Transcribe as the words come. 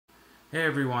Hey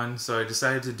everyone, so I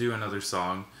decided to do another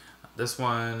song. This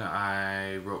one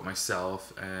I wrote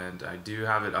myself and I do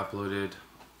have it uploaded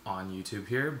on YouTube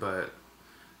here, but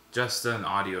just an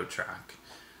audio track.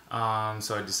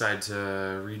 So I decided to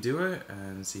redo it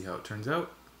and see how it turns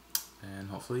out, and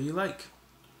hopefully you like.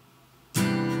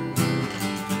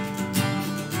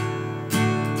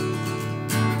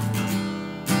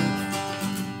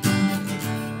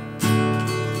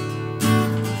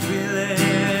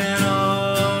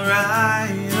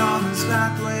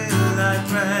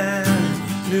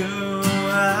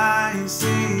 I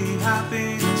see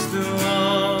happiness through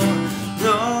all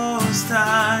those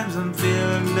times. I'm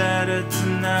feeling better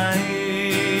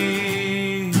tonight.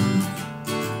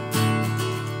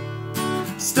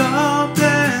 Stop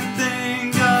and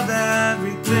think of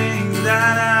everything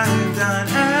that I've done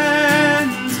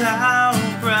and how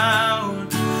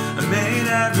proud I made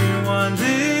everyone.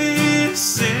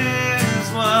 This is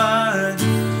what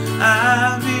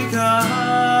I've become.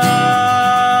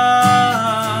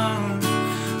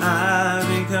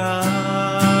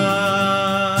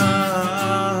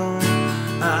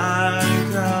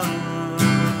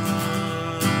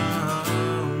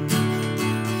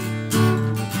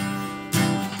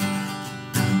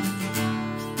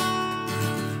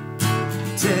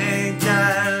 Take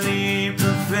that leap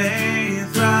of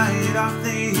faith right off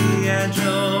the edge.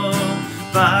 You'll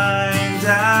find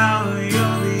out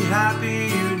you'll be happy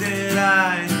you did.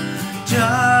 I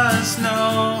just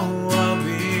know I'll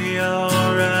be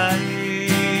alright.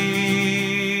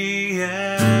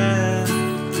 Yeah.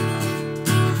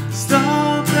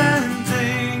 Stop and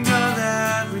think of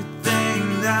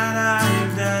everything that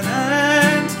I've done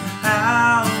and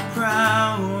how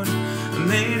proud I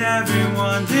made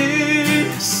everyone.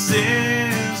 This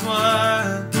is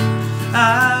what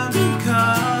I've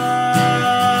become.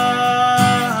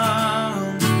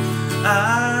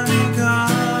 I've become.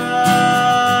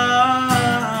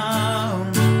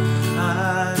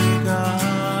 I've become.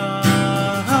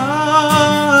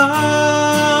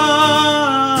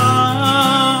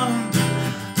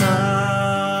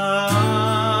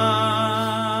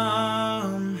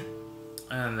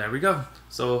 And there we go.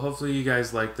 So hopefully you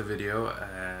guys liked the video,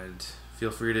 and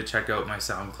feel free to check out my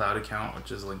Soundcloud account,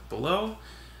 which is linked below.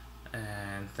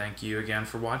 And thank you again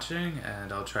for watching,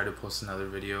 and I'll try to post another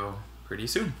video pretty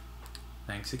soon.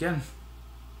 Thanks again.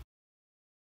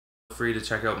 Feel free to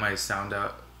check out my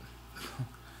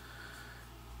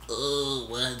Oh,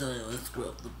 why do I always screw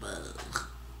up the button?